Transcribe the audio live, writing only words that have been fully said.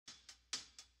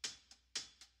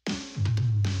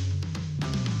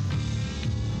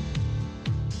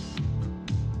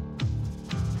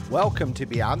Welcome to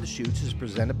Beyond the Chutes is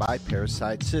presented by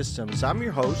ParaSight Systems. I'm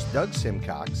your host, Doug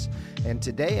Simcox, and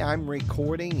today I'm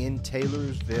recording in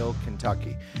Taylorsville,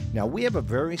 Kentucky. Now, we have a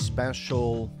very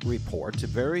special report, a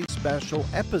very special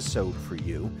episode for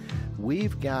you.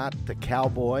 We've got the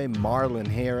cowboy, Marlon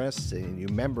Harris, and you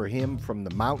remember him from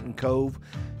the Mountain Cove,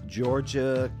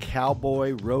 Georgia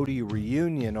Cowboy Rodeo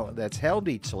Reunion that's held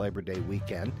each Labor Day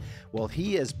weekend. Well,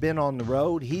 he has been on the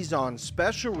road. He's on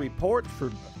special report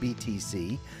for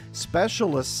BTC,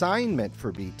 special assignment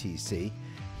for BTC.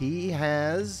 He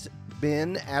has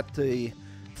been at the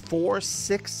 4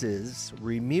 Sixes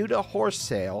Remuda horse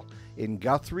sale in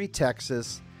Guthrie,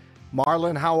 Texas.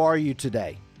 Marlon, how are you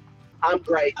today? I'm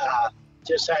great.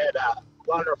 Just had a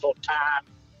wonderful time.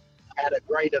 Had a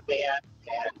great event,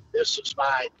 and this was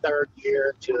my third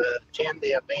year to attend the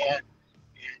event.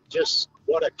 And just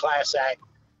what a class act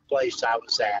place I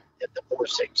was at the 4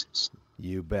 Sixes.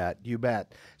 You bet, you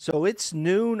bet. So it's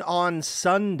noon on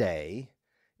Sunday.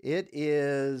 It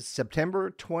is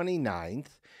September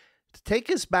 29th.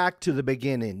 Take us back to the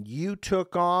beginning. You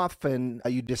took off and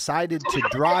you decided to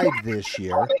drive this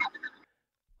year.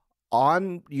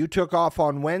 You took off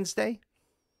on Wednesday?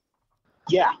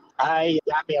 Yeah, I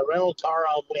got me a rental car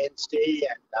on Wednesday,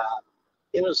 and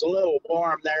it was a little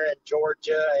warm there in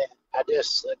Georgia, and I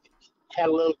just had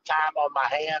a little time on my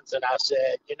hands, and I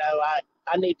said,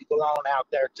 I need to go on out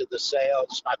there to the sale.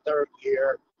 It's my third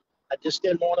year. I just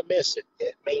didn't want to miss it.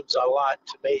 It means a lot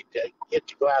to me to get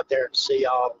to go out there and see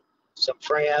some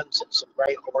friends and some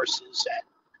great horses. And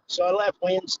so I left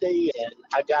Wednesday, and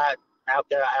I got out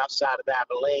there outside of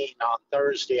Abilene on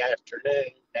Thursday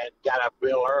afternoon and got up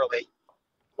real early.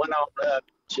 Went on up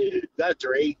to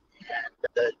Guthrie, and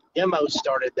the demo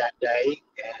started that day.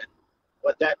 And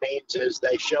what that means is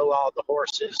they show all the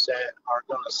horses that are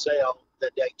going to sell the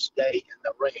next day in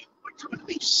the ring, which would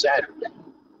be Saturday.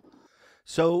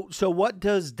 So what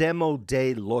does demo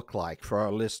day look like for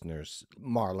our listeners,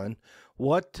 Marlon?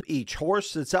 What each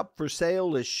horse that's up for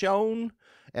sale is shown,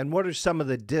 and what are some of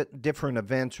the different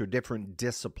events or different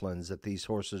disciplines that these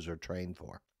horses are trained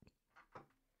for?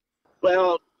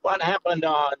 Well, what happened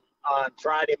on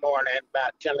Friday morning,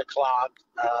 about 10 o'clock,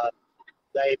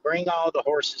 they bring all the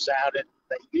horses out, and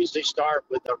they usually start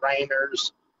with the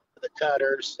reiners, the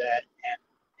cutters,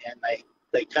 and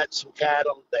they cut some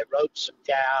cattle, they rope some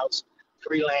cows,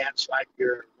 freelance like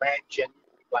you're ranching,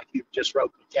 like you've just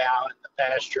roped a cow in the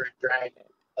pasture and dragged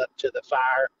it up to the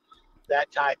fire,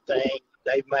 that type thing.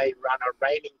 They may run a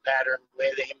reining pattern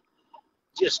with him,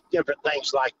 just different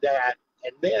things like that.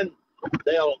 And then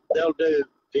they'll do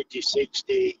 50,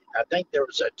 60. I think there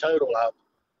was a total of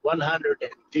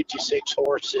 156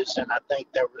 horses, and I think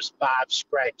there was 5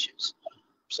 scratches.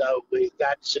 So we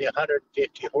got to see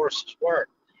 150 horses work.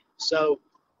 So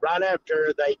right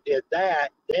after they did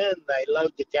that, then they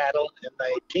load the cattle and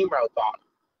they team rope on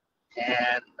them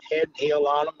and head and heel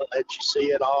on them and let you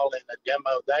see it all in the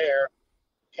demo there.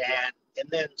 And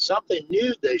then something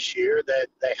new this year that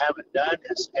they haven't done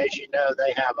is, as you know,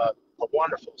 they have a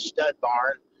wonderful stud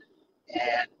barn.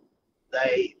 And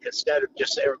they, instead of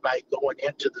just everybody going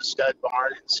into the stud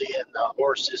barn and seeing the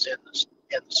horses in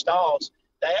the stalls,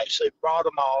 they actually brought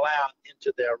them all out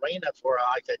into the arena for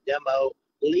like a demo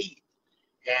lead.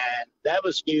 And that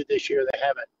was new this year. They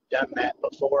haven't done that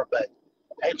before, but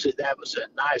actually that was a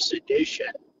nice addition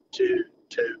to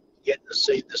getting to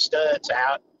see the studs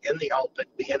out in the open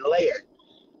being led,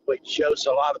 which shows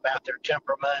a lot about their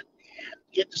temperament, and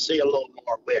get to see a little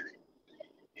more with it.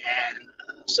 And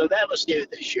so that was new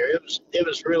this year. It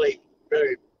was really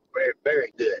very, very,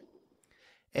 very good.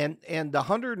 And the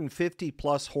 150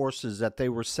 plus horses that they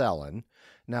were selling.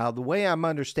 Now, the way I'm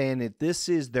understanding it, this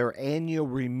is their annual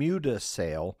Remuda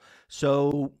sale.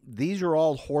 So these are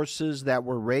all horses that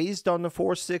were raised on the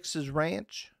 4 Sixes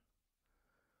ranch?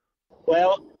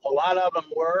 Well, a lot of them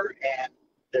were, and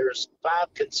there's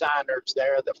 5 consigners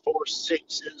there. The 4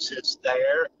 Sixes is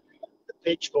there. The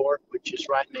Pitchfork, which is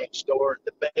right next door,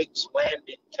 the Bates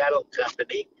Landing Cattle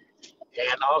Company,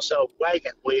 and also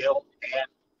Wagon Wheel and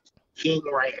King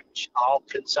Ranch, all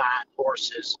consigned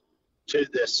horses to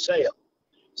this sale.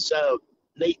 So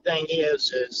neat thing is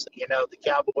the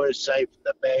Cowboys say for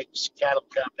the Bates Cattle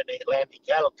Company, Landing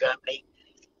Cattle Company,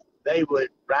 they would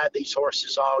ride these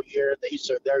horses all year.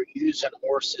 They're using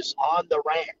horses on the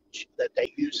ranch that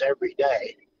they use every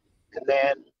day. And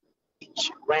then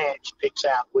each ranch picks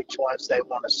out which ones they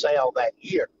want to sell that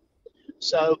year.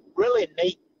 So really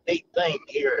neat thing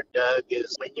here, Doug,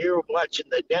 is when you're watching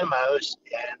the demos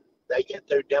and they get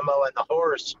their demo and the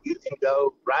horse, you can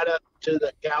go right up to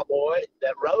the cowboy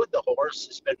that rode the horse,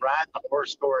 has been riding the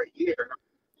horse for a year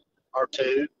or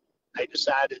two. They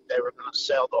decided they were going to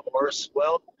sell the horse.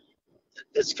 Well,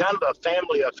 it's kind of a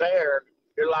family affair.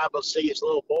 You're liable to see his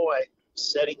little boy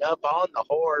sitting up on the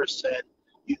horse, and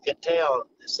you can tell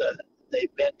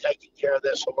they've been taking care of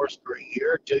this horse for a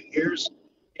year, 2 years,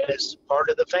 and it's part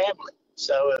of the family.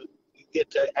 So you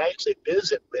get to actually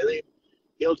visit with him.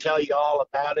 He'll tell you all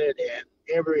about it, and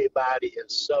everybody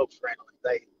is so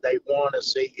friendly. They want to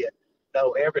see you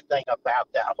know everything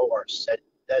about that horse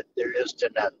that there is to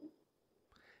know.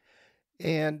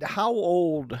 And how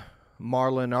old,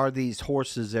 Marlon, are these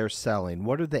horses they're selling?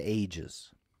 What are the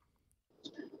ages?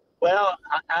 Well,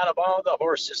 out of all the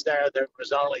horses there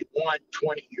was only one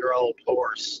 20-year-old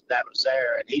horse that was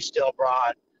there, and he still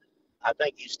brought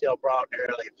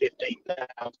nearly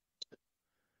 15,000.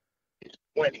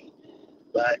 20.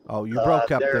 But oh, you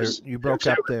broke up there. You broke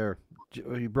up there.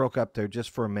 You broke up there just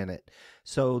for a minute.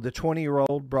 So the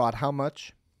 20-year-old brought how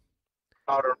much?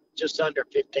 Just under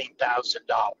 $15,000.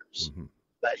 Mm-hmm.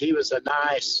 But he was a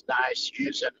nice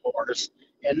using horse.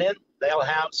 And then they'll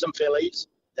have some fillies.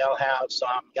 They'll have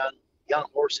some young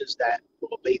horses that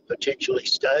will be potentially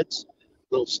studs,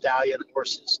 little stallion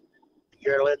horses,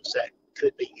 yearlings that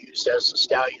could be used as a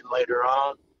stallion later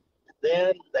on.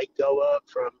 Then they go up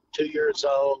from 2 years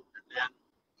old, and then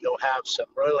you'll have some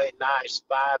really nice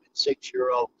 5 and 6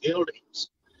 year old geldings.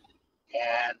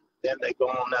 And then they go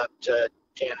on up to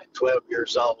 10 and 12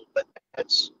 years old. But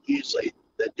that's usually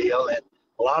the deal. And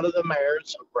a lot of the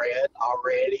mares are bred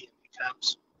already. It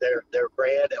becomes they're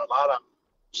bred, and a lot of them,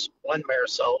 one mare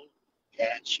sold,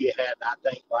 and she had, I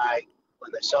think, like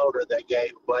when they sold her, they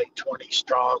gave away 20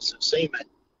 straws of semen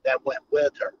that went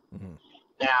with her. Mm-hmm.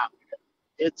 Now,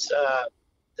 it's a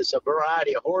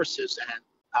variety of horses, and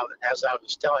as I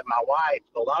was telling my wife,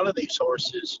 a lot of these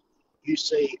horses you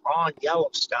see on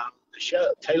Yellowstone, the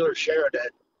show, Taylor Sheridan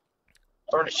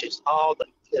furnishes all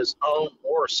his own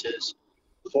horses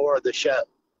for the show.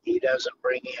 He doesn't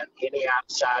bring in any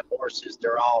outside horses.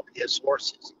 They're all his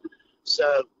horses.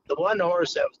 So the one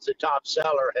horse that was the top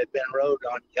seller had been rode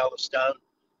on Yellowstone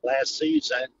last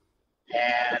season,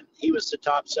 and he was the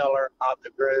top seller of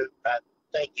the group. I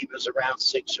think he was around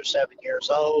 6 or 7 years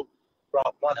old,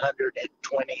 brought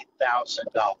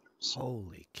 $120,000.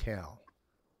 Holy cow.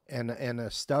 And a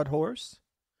stud horse?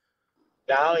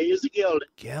 No, he's a gelding.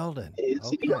 Gelding.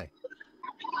 Okay.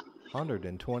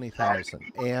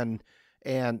 120,000.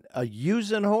 And a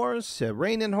using horse, a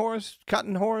reining horse,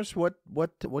 cutting horse. What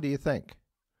do you think?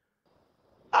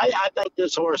 I think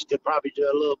this horse could probably do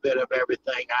a little bit of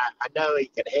everything. I know he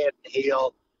can head and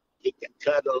heel. He can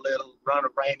cut a little, run a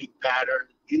reining pattern.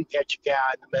 You can catch a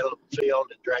cow in the middle of the field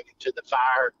and drag it to the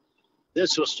fire.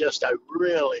 This was just a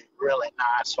really, really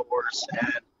nice horse.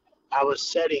 And I was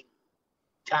sitting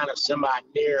kind of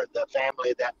semi-near the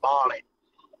family that bought it.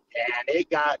 And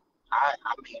it got,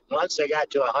 I mean, once they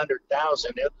got to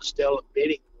 100,000, it was still a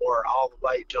bidding war all the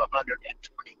way to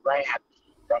 120 grand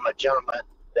from a gentleman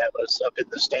that was up in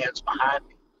the stands behind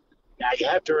me. Now, you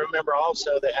have to remember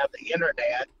also they have the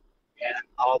internet, and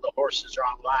all the horses are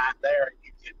online there.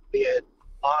 You can bid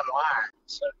online.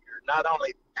 So you're not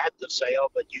only at the sale,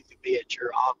 but you can be at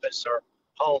your office or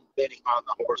home bidding on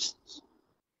the horses.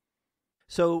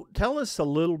 So tell us a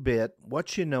little bit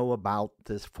what you know about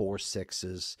this the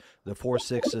 4-6s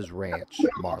ranch,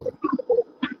 Marlon.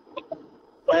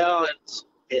 Well,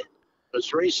 it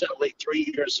was recently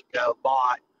 3 years ago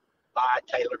bought by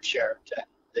Taylor Sheridan,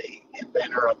 the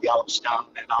inventor of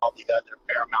Yellowstone and all the other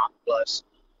Paramount Plus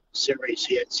series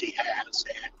hits he has.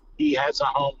 And he has a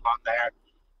home on there.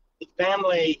 The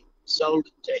family sold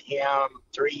it to him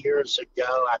 3 years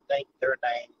ago. I think their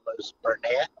name was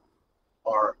Burnett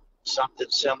or something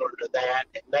similar to that.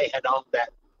 And they had owned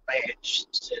that ranch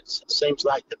since it seems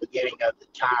like the beginning of the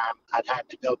time. I'd have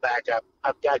to go back.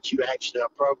 I've got you actually a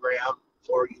program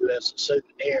for you as a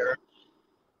souvenir.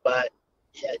 But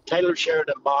Taylor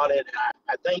Sheridan bought it. And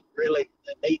I think really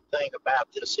the neat thing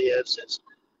about this is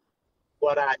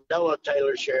what I know of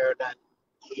Taylor Sheridan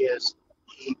is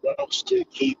he wants to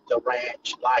keep the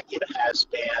ranch like it has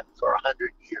been for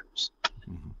 100 years.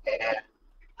 Mm-hmm. And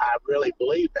I really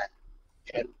believe that.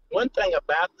 And one thing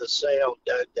about the sale,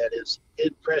 Doug, that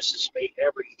impresses me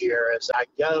every year as I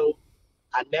go,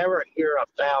 I never hear a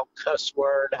foul cuss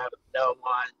word out of no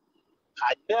one.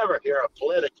 I never hear a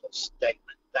political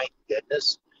statement, thank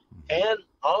goodness. And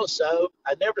also,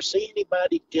 I never see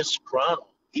anybody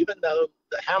disgruntled, even though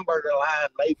the hamburger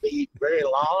line may be very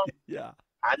long. Yeah.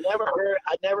 I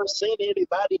never seen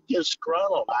anybody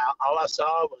disgruntled. All I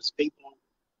saw was people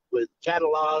with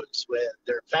catalogs, with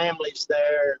their families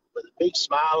there, with a big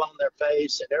smile on their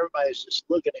face, and everybody's just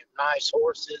looking at nice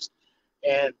horses.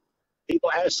 And people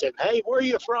ask them, "Hey, where are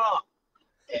you from?"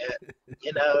 And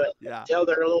yeah. Tell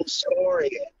their little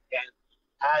story. And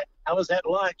I was at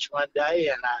lunch one day,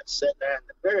 and I was sitting there, and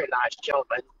a very nice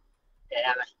gentleman,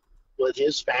 and with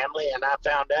his family, and I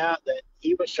found out that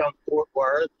he was from Fort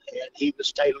Worth, and he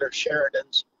was Taylor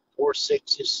Sheridan's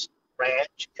 4/6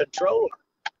 ranch controller.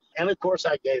 And of course,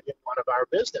 I gave him one of our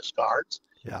business cards,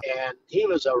 and he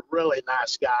was a really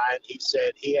nice guy. And he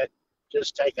said he had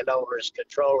just taken over as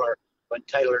controller when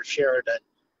Taylor Sheridan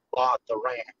bought the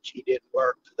ranch. He didn't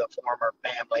work for the former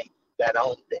family that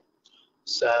owned it.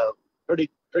 So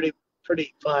pretty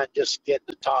fun just getting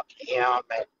to talk to him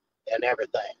and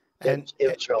everything. And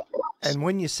it was real nice. And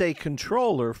when you say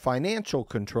controller, financial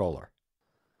controller.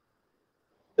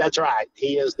 That's right.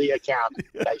 He is the accountant,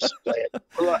 basically.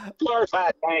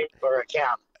 Glorified name for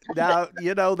accountant. Now,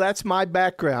 you know, that's my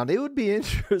background. It would be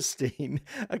interesting.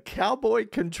 A cowboy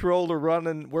controller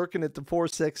working at the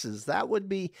 4/6s. That would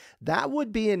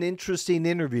be an interesting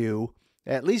interview,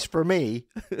 at least for me,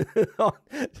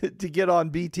 to get on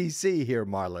BTC here,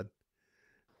 Marlon.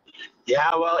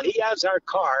 Yeah, well, he has our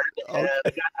card. Okay.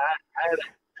 And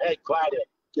I had quite a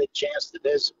good chance to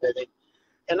visit with him.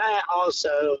 And I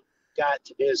also got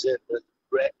to visit with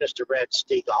Mr. Red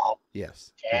Stegall.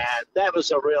 Yes. And that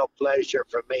was a real pleasure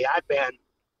for me. I've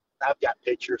got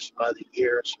pictures from other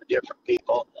years for different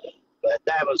people, but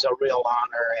that was a real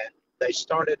honor. And they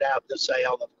started out the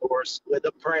sale, of course, with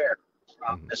a prayer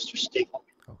from Mr. Stegall.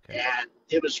 Okay. And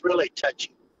it was really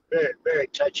touching, very, very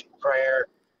touching prayer.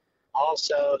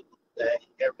 Also, that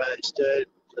everybody stood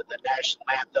for the national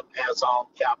anthem, as all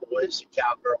cowboys and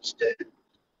cowgirls do.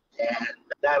 And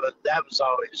that was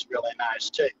always really nice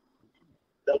too.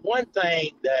 The one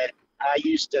thing that I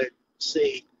used to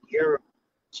see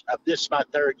this is my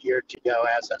third year to go,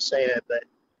 as I said, but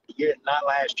not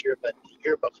last year, but the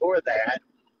year before that,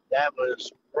 that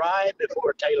was right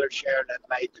before Taylor Sheridan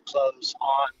made the close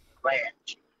on the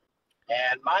ranch.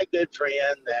 And my good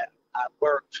friend that I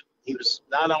worked, he was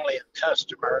not only a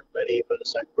customer, but he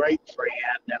was a great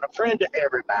friend and a friend to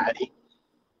everybody.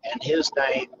 And his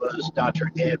name was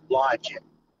Dr. Ed Blodgett.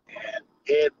 And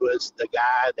Ed was the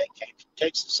guy that came from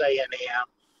Texas A&M.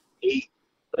 He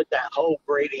put that whole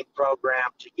breeding program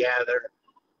together.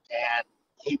 And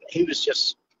he was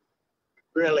just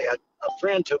really a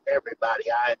friend to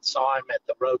everybody. I saw him at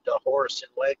the Rodeo horse in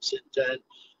Lexington,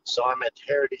 saw him at the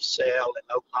Heritage Sale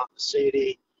in Oklahoma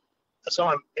City. I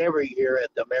saw him every year at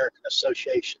the American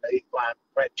Association of Equine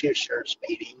Practitioners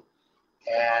meeting,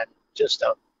 and just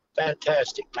a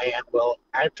fantastic man. Well,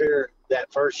 after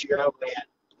that first year I went,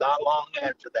 not long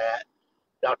after that,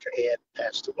 Dr. Ed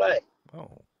passed away.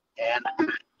 Oh. And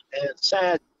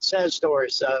sad story.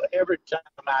 So every time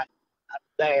I'm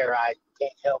there, I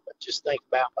can't help but just think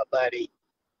about my buddy.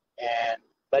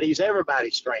 But he's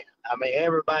everybody's friend. I mean,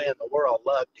 everybody in the world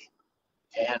loved him.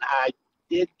 And I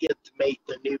did get to meet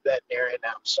the new veterinarian.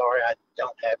 I'm sorry I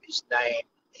don't have his name.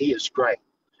 He is great.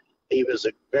 He was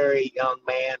a very young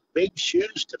man, big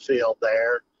shoes to fill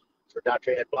there for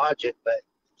Dr. Ed Blodgett, but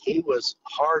he was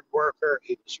a hard worker.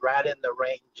 He was right in the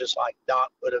ring, just like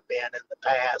Doc would have been in the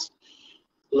past,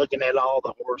 looking at all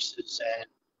the horses. And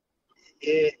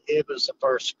it was a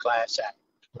first-class act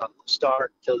from the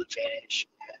start to the finish.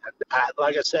 And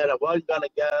like I said, I wasn't going to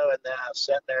go, and then I was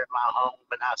sitting there in my home,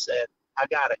 and I said, I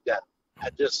got to go. I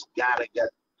just got to go.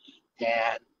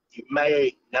 And you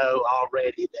may know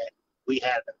already that we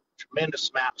had a tremendous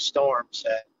amount of storms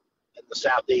in the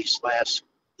southeast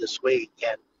this week,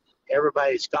 and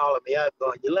everybody's calling me up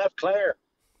going, you left Claire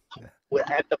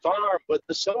at the farm with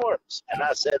the storms. And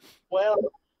I said, well,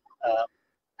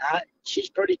 she's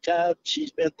pretty tough.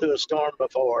 She's been through a storm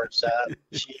before, so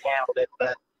she handled it.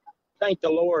 But thank the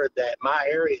Lord that my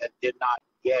area did not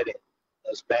get it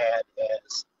as bad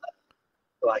as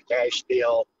like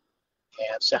Asheville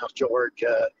and South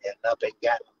Georgia and up in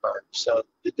Gatlinburg. So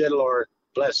the good Lord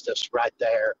blessed us right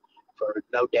there for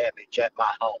no damage at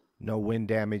my home. No wind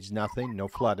damage, nothing, no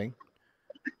flooding.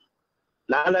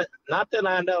 Not that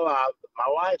I know of. My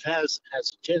wife has a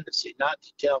tendency not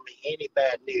to tell me any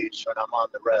bad news when I'm on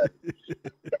the road.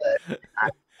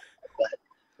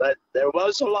 but there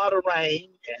was a lot of rain,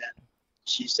 and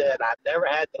she said, I've never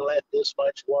had to let this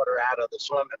much water out of the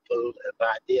swimming pool if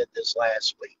I did this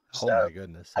last week. Oh, so my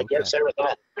goodness. Okay.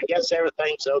 I guess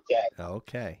everything's okay.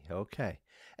 Okay.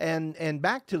 And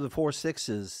back to the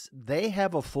 4/6s, they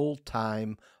have a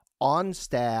full-time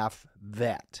on-staff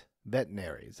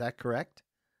veterinary. Is that correct?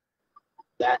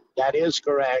 That is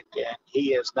correct. And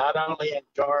he is not only in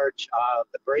charge of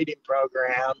the breeding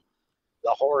program,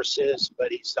 the horses,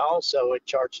 but he's also in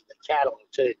charge of the cattle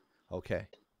too. Okay.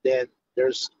 Then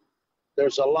there's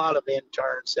a lot of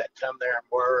interns that come there and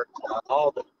work.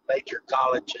 All the major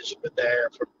colleges were there,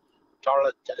 from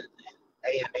Tarleton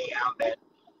and A&M, and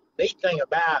neat thing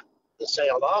about the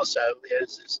sale also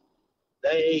is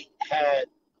they had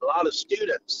a lot of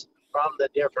students from the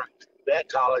different vet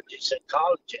colleges and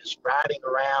colleges riding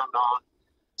around on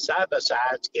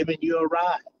side-by-sides, giving you a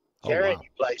ride, carrying you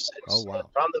places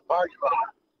from the parking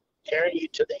lot, carrying you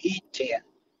to the eat tent,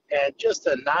 and just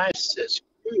the nicest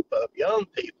group of young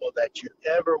people that you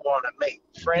ever want to meet.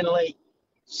 Friendly,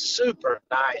 super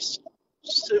nice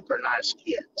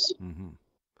kids. Mm-hmm.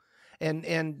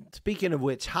 And speaking of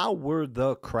which, how were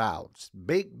the crowds?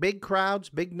 Big crowds,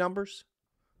 big numbers?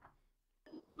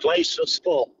 Place was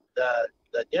full.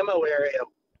 The demo area,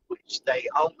 which they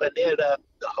opened it up,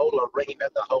 the whole arena,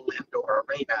 the whole indoor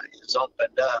arena is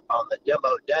opened up on the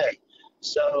demo day.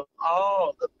 So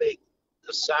all the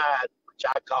side, which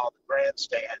I call the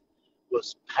grandstand,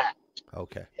 was packed.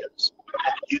 Okay.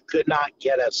 You could not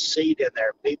get a seat in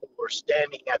there. People were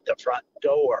standing at the front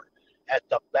door, at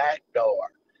the back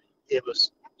door. It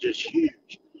was just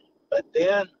huge. But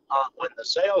then when the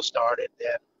sale started,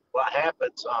 then what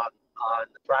happens on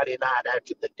Friday night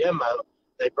after the demo,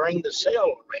 they bring the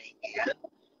sale ring in,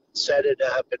 set it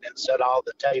up, and then set all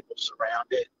the tables around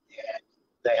it. And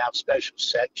they have special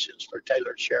sections for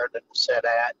Taylor Sheridan to sit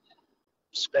at,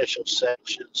 special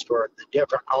sections for the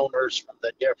different owners from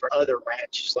the different other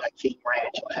ranches, like King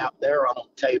Ranch will have their own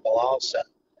table also.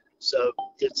 So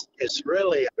it's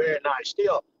really a very nice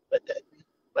deal.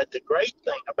 But the great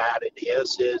thing about it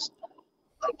is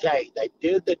okay, they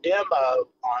did the demo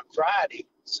on Friday,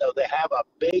 so they have a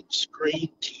big screen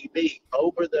TV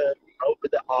over the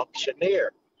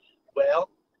auctioneer. Well,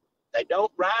 they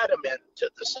don't ride them into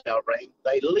the sale ring;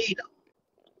 they lead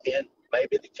them. And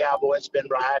maybe the cowboy's been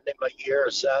riding him a year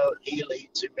or so, and he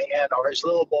leads him in, or his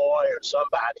little boy, or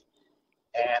somebody.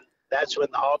 And that's when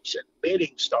the auction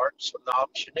bidding starts from the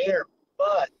auctioneer.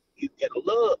 But you can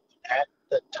look at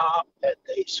the top at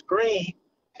the screen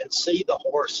and see the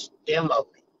horse demoing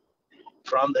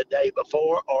from the day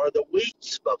before or the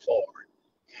weeks before.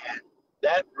 And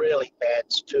that really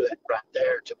adds to it right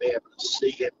there, to be able to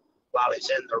see him while he's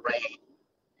in the ring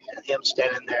and him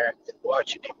standing there and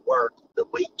watching him work the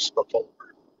weeks before.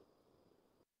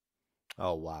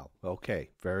 Oh, wow.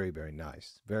 Okay. Very, very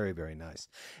nice. Very, very nice.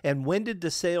 And when did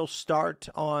the sale start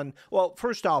on? Well,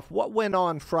 first off, what went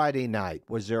on Friday night?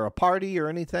 Was there a party or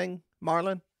anything,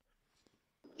 Marlon?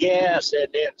 Yes,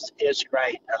 it's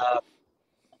great.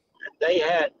 They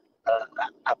had,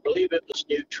 I believe it was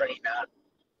Nutrina,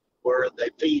 were the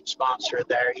feed sponsor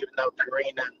there, even though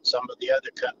Purina and some of the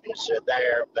other companies are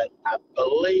there. But I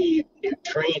believe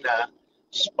Nutrina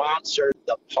sponsored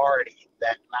the party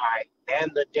that night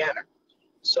and the dinner.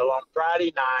 So on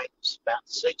Friday night, about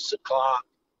 6 o'clock,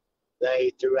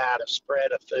 they threw out a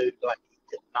spread of food like you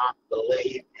could not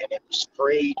believe, and it was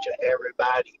free to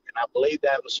everybody. And I believe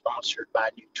that was sponsored by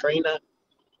Nutrina.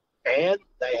 And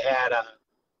they had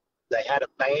a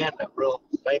band, a real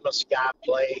famous guy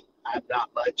played. I'm not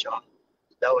much on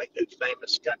knowing who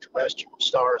famous country western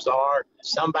stars are.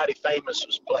 Somebody famous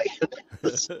was playing.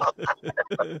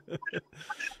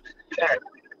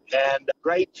 And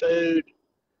great food,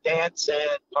 dancing,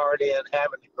 partying,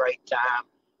 having a great time,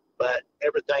 but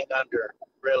everything under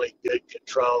really good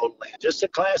control. And just a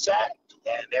class act,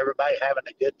 and everybody having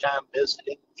a good time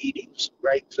visiting, eating some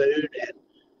great food and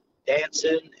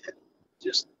dancing, and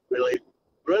just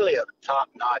really a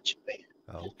top-notch event.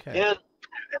 Okay. And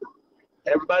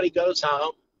everybody goes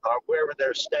home or wherever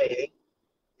they're staying,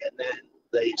 and then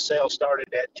the sale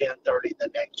started at 10:30 the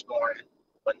next morning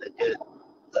when they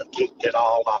kicked it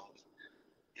all off,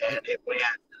 and it went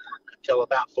until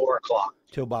about 4 o'clock.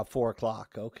 Till about 4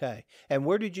 o'clock. Okay. And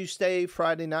where did you stay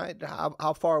Friday night?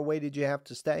 How far away did you have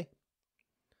to stay?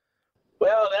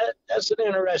 Well, that's an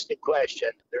interesting question.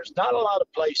 There's not a lot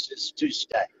of places to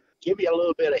stay. Give you a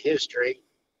little bit of history.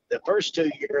 The first 2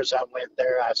 years I went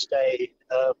there, I stayed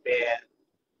up in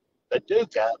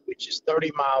Paducah, which is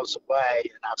 30 miles away,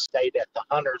 and I stayed at the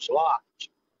Hunter's Lodge.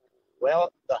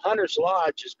 Well, the Hunter's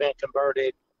Lodge has been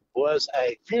converted, was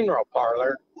a funeral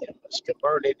parlor, and was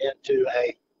converted into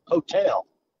a hotel.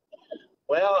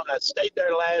 Well, I stayed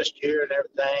there last year and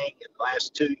everything, and the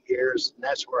last 2 years, and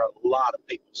that's where a lot of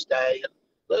people stay.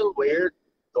 A little weird,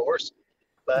 of course,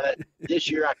 but this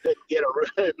year I couldn't get a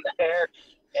room there,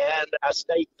 and I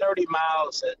stayed 30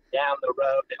 miles down the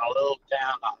road in a little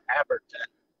town of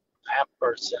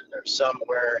Apperson or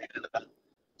somewhere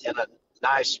in a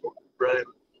nice room.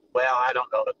 Well, I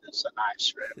don't know if it's a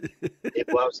nice room. It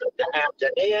wasn't the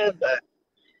Hampton Inn, but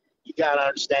you got to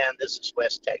understand this is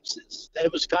West Texas.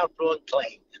 It was comfortable and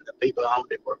clean, and the people who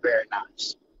owned it were very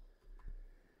nice.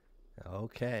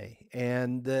 Okay.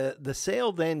 And the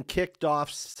sale then kicked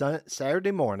off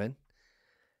Saturday morning,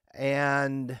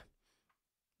 and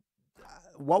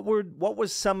what were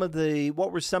some of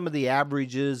the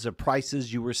averages of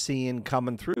prices you were seeing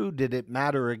coming through? Did it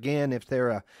matter again if they're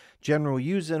a general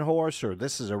using horse, or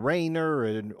this is a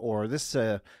reiner, or this is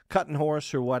a cutting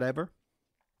horse, or whatever?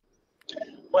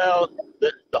 Well,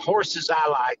 the horses I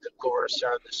like, of course,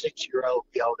 are the 6-year-old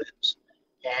geldings,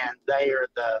 and they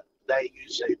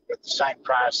usually are the same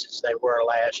price as they were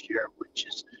last year, which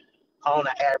is on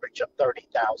an average of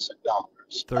 $30,000.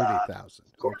 $30,000.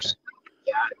 Of course, okay.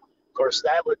 Yeah. Of course,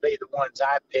 that would be the ones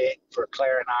I picked for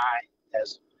Claire and I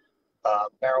as a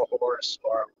barrel horse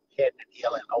or head and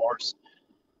heeling horse,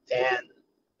 and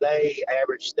they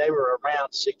were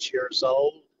around 6 years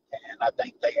old, and I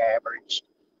think they averaged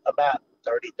about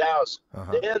 30,000.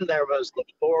 Uh-huh. Then there was the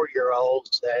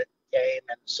 4-year-olds that came,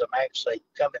 and some actually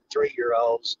coming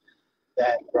 3-year-olds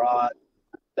that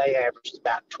they averaged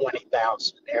about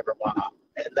 20,000 every one,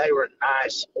 and they were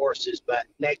nice horses. But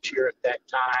next year at that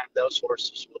time, those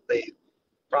horses will be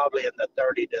probably in the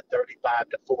 30 to 35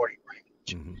 to 40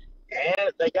 range. Mm-hmm. And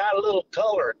if they got a little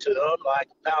color to them, like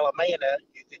Palomino,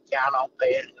 you can count on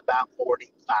paying about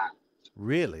 45.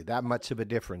 Really, that much of a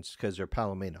difference because they're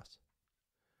Palominos?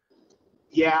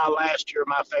 Yeah, last year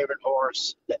my favorite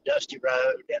horse that Dusty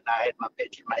rode, and I had my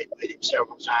picture made with him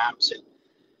several times, and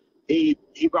he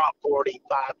brought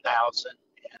 45,000.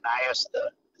 And I asked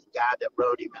the guy that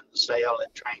rode him in the sale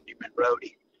and trained him and rode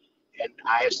him, and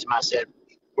I asked him, I said,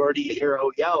 "Where do you hear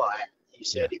Old Yellow at?" He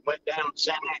said he went down to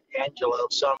San Angelo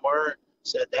somewhere.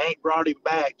 Said they ain't brought him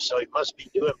back, so he must be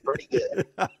doing pretty good.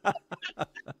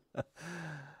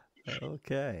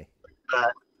 Okay.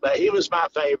 But he was my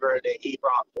favorite. He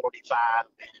brought 45,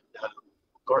 and of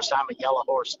course I'm a yellow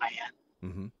horse fan.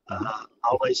 Mm-hmm.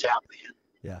 Always have been.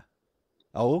 Yeah.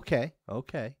 Oh, okay.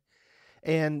 Okay.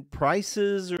 And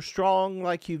prices are strong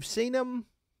like you've seen them?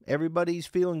 Everybody's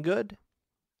feeling good?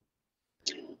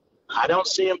 I don't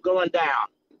see them going down.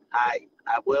 I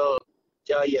will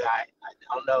tell you, I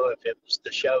don't know if it was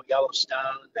the show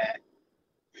Yellowstone that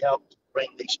helped bring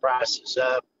these prices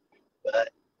up, but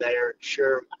they're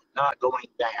sure not going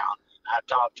down. I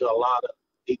talked to a lot of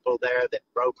people there that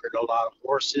brokered a lot of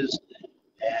horses,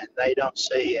 and they don't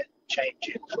see it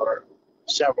changing for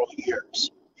several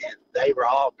years. And they were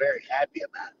all very happy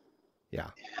about it.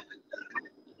 Yeah. And,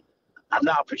 I'm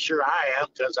not for sure I am,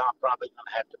 because I'm probably going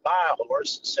to have to buy a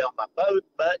horse and sell my boat,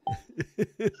 but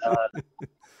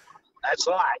that's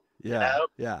life. Yeah. You know?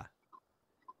 Yeah.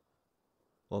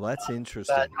 Well, that's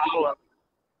interesting. But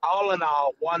all in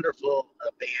all, wonderful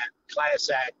event. Class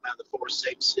act by the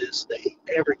 4-6s,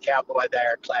 every cowboy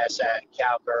there, class act,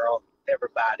 cowgirl,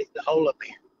 everybody, the whole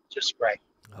event, just great.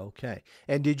 Okay.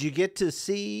 And did you get to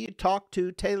talk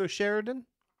to Taylor Sheridan?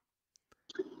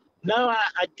 No,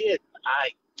 I did. I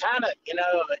kind of,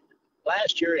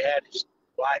 last year he had his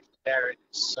wife there and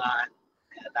his son,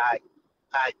 and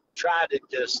I tried to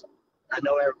I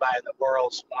know everybody in the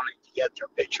world's wanting to get their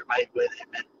picture made with him,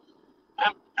 and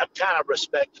I'm kind of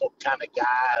respectful kind of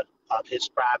guy of his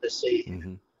privacy.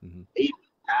 Mm-hmm. Mm-hmm.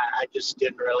 I just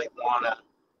didn't really want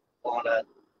to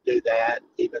do that,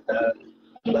 even though,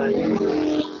 but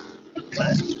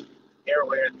here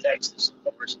we're in Texas,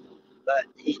 of course. But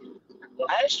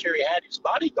last year he had his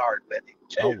bodyguard with him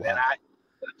too, oh, wow. and I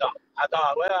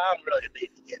thought, well, I don't really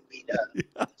need to get beat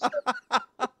up. So,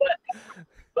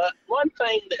 but one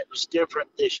thing that was different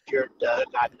this year, Doug,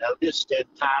 I noticed that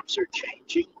times are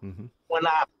changing. Mm-hmm. When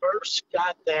I first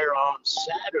got there on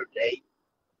Saturday,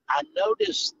 I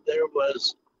noticed there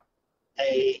was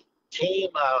a team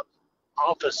of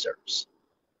officers,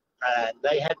 and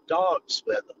they had dogs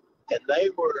with them, and they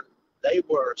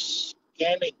were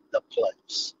scanning the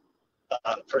place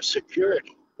for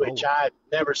security, which I've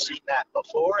never seen that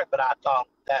before, but I thought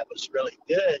that was really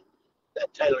good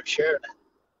that Taylor Sheridan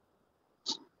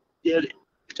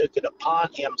took it upon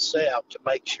himself to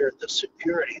make sure the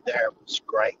security there was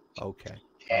great. Okay.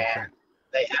 And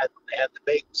they had the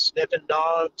big sniffing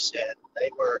dogs, and they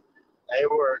were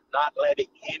not letting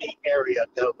any area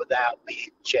go without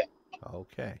being checked.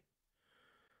 Okay.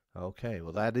 Okay.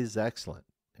 Well, that is excellent.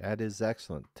 That is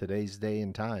excellent. Today's day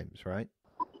and times, right?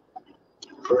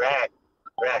 Correct.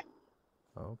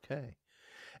 Okay.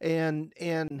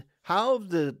 And how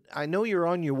I know you're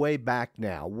on your way back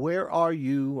now. Where are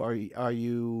you? Where are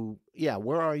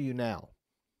you now?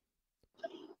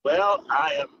 Well,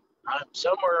 I'm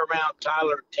somewhere around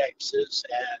Tyler, Texas,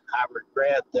 and I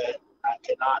regret that I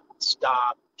cannot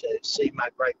stop to see my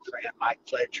great friend Mike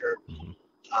Fletcher. Mm-hmm.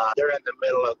 They're in the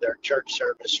middle of their church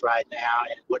service right now,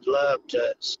 and would love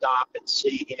to stop and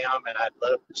see him, and I'd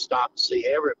love to stop and see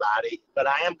everybody. But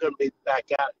I am going to be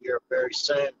back out here very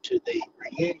soon to the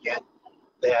reunion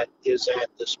that is at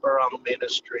the Spur on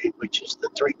Ministry, which is the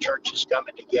three churches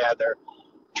coming together,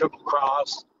 Triple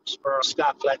Cross, Spur,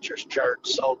 Scott Fletcher's church,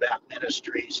 Sold Out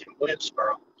Ministries in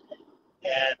Winsboro.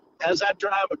 And as I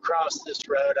drive across this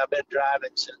road, I've been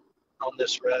driving on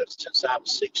this road since I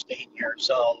was 16 years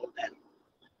old. And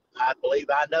I believe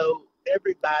I know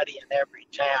everybody in every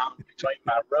town between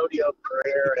my rodeo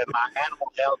career and my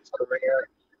animal health career.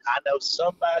 I know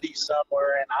somebody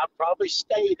somewhere, and I probably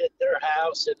stayed at their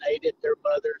house and ate at their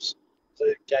mother's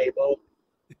food table.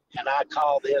 And I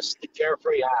call this the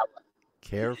Carefree Highway.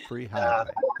 Carefree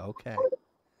Highway. Okay.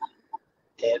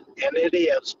 And it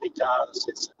is, because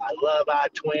I love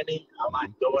I-20. I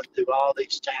like going through all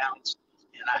these towns,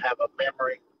 and I have a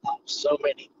memory of so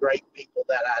many great people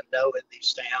that I know in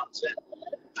these towns, and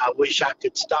I wish I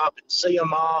could stop and see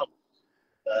them all,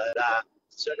 but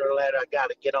sooner or later I got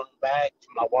to get on back to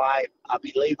my wife. I'll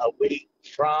be leaving a week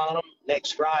from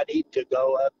next Friday to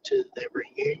go up to the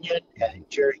reunion at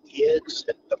Jerry Kidd's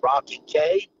at the Rocky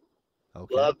Cave,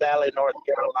 Love Valley, North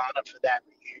Carolina, for that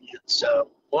reunion. So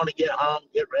want to get home,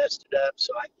 get rested up,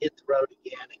 so I can hit the road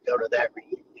again and go to that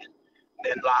reunion. And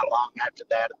then not long after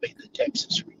that, it'll be the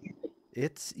Texas reunion.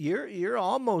 It's you're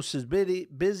almost as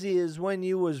busy as when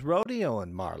you was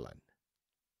rodeoing, Marlon.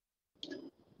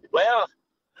 Well,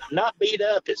 I'm not beat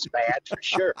up as bad, for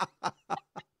sure.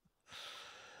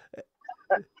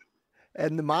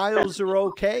 And the miles are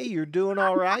okay? You're doing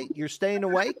all right? You're staying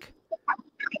awake?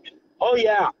 Oh,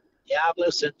 yeah. Yeah, I've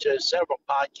listened to several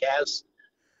podcasts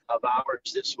of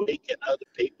ours this week and other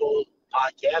people's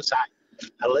podcasts.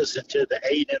 I listened to the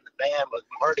 8 in the Van with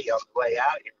Marty on the way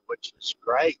out here, which is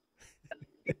great.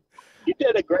 You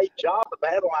did a great job of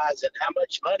analyzing how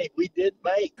much money we did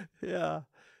make. Yeah.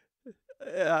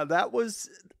 Yeah, that was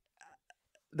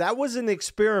an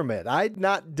experiment. I'd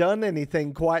not done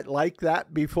anything quite like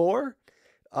that before.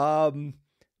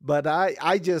 But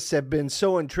I just have been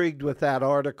so intrigued with that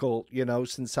article,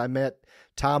 since I met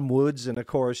Tom Woods and, of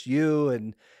course, you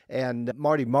and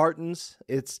Marty Martins.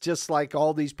 It's just like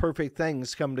all these perfect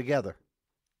things come together.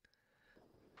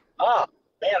 Oh,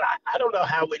 man, I don't know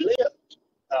how we lived,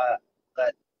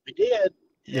 but we did.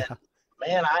 Yeah. And,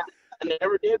 man, I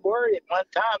never did worry at one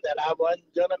time that I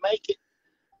wasn't going to make it.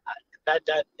 That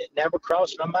it never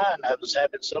crossed my mind. I was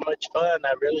having so much fun.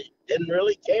 I really didn't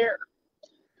really care.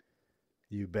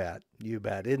 You bet. You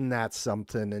bet. Isn't that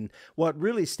something? And what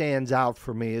really stands out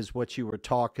for me is what you were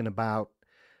talking about,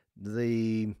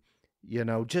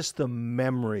 just the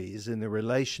memories and the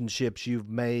relationships you've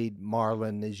made,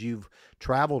 Marlon, as you've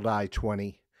traveled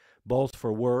I-20, both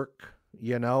for work,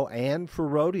 and for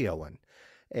rodeoing.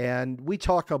 And we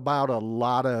talk about a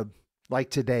lot of, like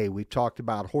today, we've talked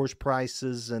about horse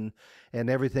prices and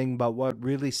everything, but what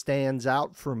really stands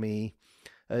out for me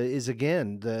is,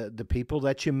 again, the people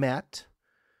that you met,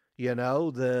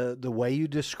 the way you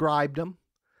described them.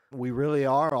 We really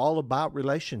are all about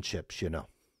relationships,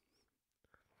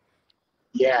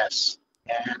 Yes,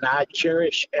 and I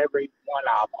cherish every one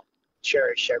of them.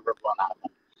 Cherish every one of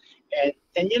them.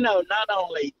 And not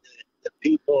only the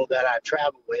people that I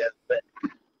travel with, but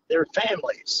their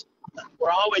families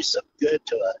were always so good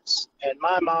to us. And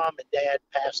my mom and dad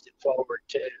passed it forward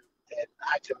too. And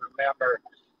I can remember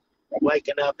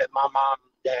waking up at my mom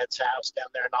and dad's house down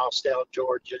there in Austell,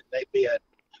 Georgia. They'd be a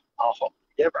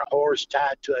different horse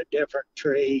tied to a different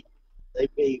tree.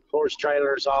 They'd be horse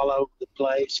trailers all over the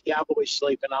place, cowboys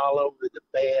sleeping all over the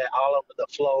bed, all over the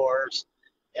floors,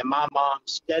 and my mom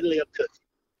steadily cooking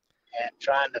and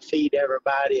trying to feed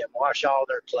everybody and wash all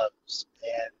their clothes.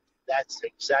 And that's the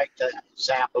exact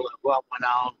example of what went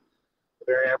on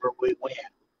wherever we went.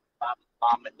 My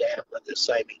mom and dad were the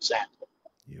same example.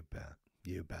 You bet.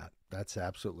 You bet. That's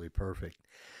absolutely perfect.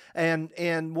 And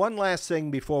one last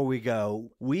thing before we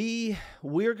go,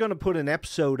 we're going to put an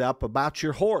episode up about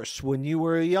your horse when you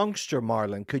were a youngster,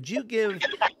 Marlon. Could you give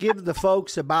the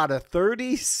folks about a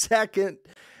 30-second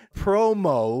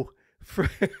promo for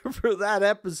that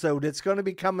episode? It's going to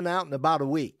be coming out in about a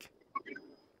week.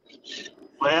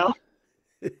 Well,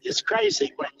 it's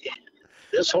crazy when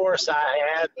this horse I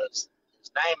had his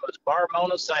name was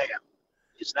Barmona Sam.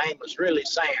 His name was really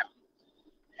Sam.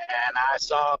 And I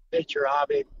saw a picture of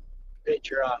him in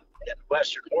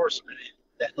Western Horseman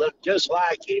that looked just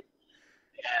like him.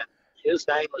 And his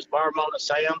name was Barmona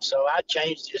Sam, so I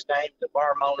changed his name to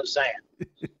Barmona Sam.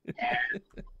 And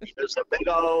he was a big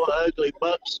old ugly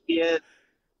buckskin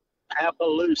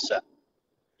Appaloosa.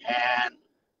 And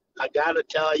I got to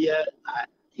tell you,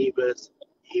 he was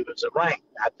a rank.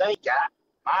 I think I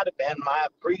might have been my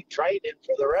pre-training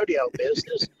for the rodeo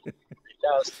business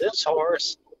because this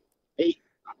horse,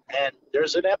 And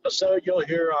there's an episode you'll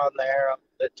hear on there,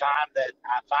 the time that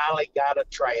I finally got a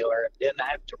trailer and didn't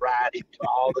have to ride him to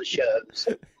all the shows.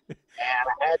 And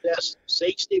I had this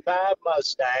 65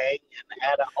 Mustang and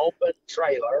had an open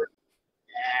trailer.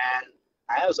 And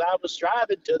as I was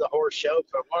driving to the horse show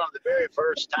for one of the very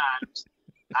first times,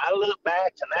 I looked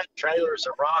back and that trailer's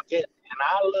a rocket. And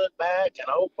I looked back and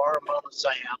old Barmona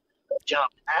Sam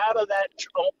jumped out of that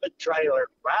open trailer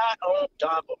right on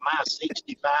top of my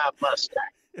 65 Mustang.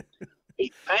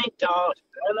 He banked off,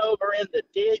 went over in the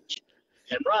ditch,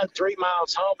 and run 3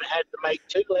 miles home and had to make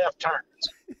 2 left turns.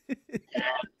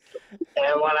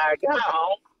 And when I got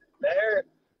home, there,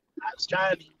 I was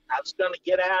going to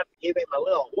get out and give him a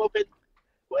little whooping.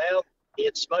 Well, he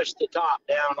had smushed the top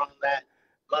down on that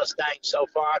Mustang so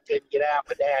far I couldn't get out.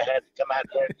 My dad had to come out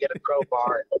there and get a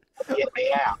crowbar and get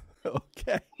me out.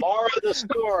 Okay. More of the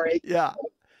story. Yeah.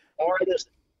 More of this.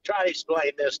 Try to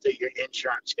explain this to your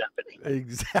insurance company.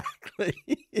 Exactly.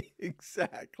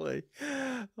 Exactly.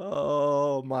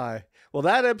 Oh, my. Well,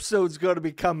 that episode's going to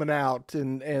be coming out.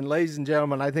 And ladies and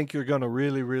gentlemen, I think you're going to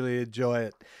really, really enjoy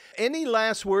it. Any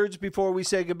last words before we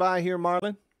say goodbye here,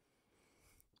 Marlon?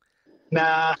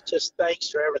 Nah, just thanks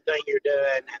for everything you're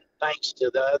doing. And thanks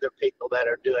to the other people that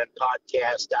are doing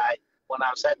podcasts. When I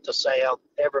was at the sale,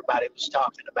 everybody was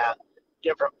talking about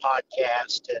different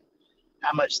podcasts and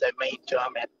how much they mean to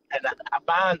them. And I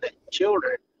find that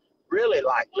children really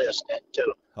like listening to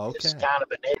them. Okay. It's kind of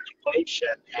an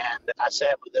education. And I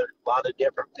sat with a lot of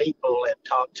different people and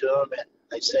talked to them, and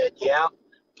they said, yeah,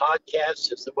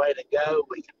 podcasts is the way to go.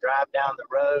 We can drive down the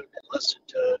road and listen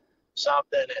to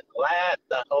something and laugh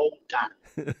the whole time.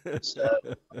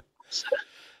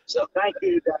 So thank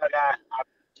you, Doug. I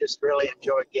just really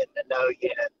enjoyed getting to know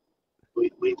you. And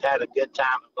we've had a good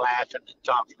time of laughing and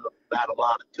talking about a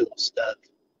lot of cool stuff.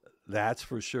 That's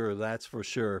for sure. That's for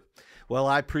sure. Well,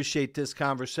 I appreciate this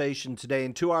conversation today.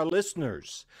 And to our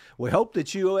listeners, we hope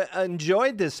that you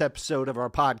enjoyed this episode of our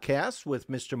podcast with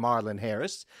Mr. Marlon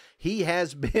Harris. He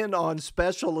has been on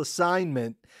special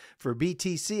assignment for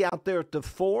BTC out there at the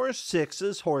 4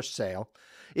 Sixes horse sale.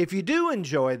 If you do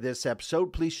enjoy this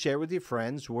episode, please share with your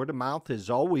friends. Word of mouth is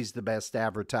always the best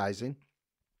advertising.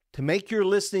 To make your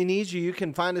listening easier, you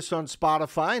can find us on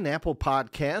Spotify and Apple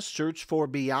Podcasts. Search for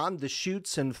Beyond the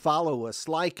Chutes and follow us,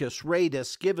 like us, rate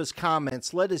us, give us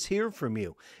comments. Let us hear from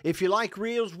you. If you like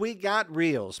reels, we got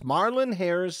reels. Marlon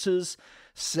Harris's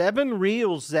 7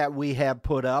 reels that we have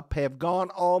put up have gone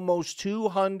almost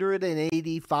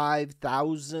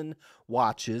 285,000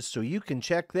 watches, so you can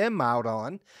check them out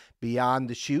on Beyond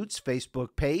the Chutes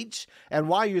Facebook page. And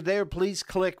while you're there, please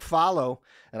click follow.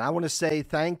 And I want to say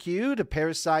thank you to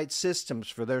ParaSight Systems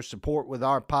for their support with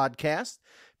our podcast.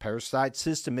 ParaSight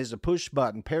System is a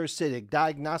push-button parasitic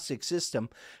diagnostic system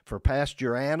for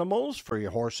pasture animals, for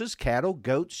your horses, cattle,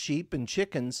 goats, sheep, and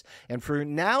chickens, and for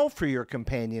your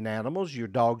companion animals, your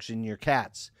dogs and your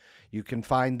cats. You can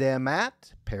find them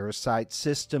at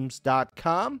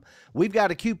ParaSightSystems.com. We've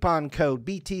got a coupon code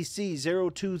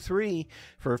BTC023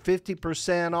 for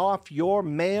 50% off your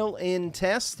mail-in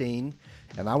testing.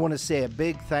 And I want to say a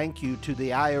big thank you to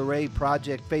the IRA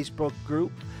Project Facebook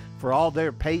group for all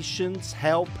their patience,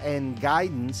 help, and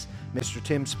guidance. Mr.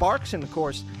 Tim Sparks and, of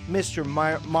course, Mr.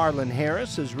 Marlon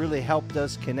Harris has really helped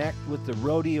us connect with the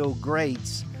rodeo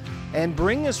greats and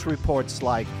bring us reports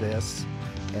like this.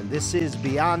 And this is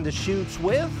Beyond the Chutes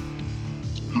with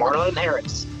Marlon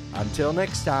Harris. Until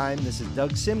next time, this is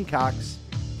Doug Simcox.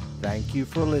 Thank you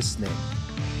for listening.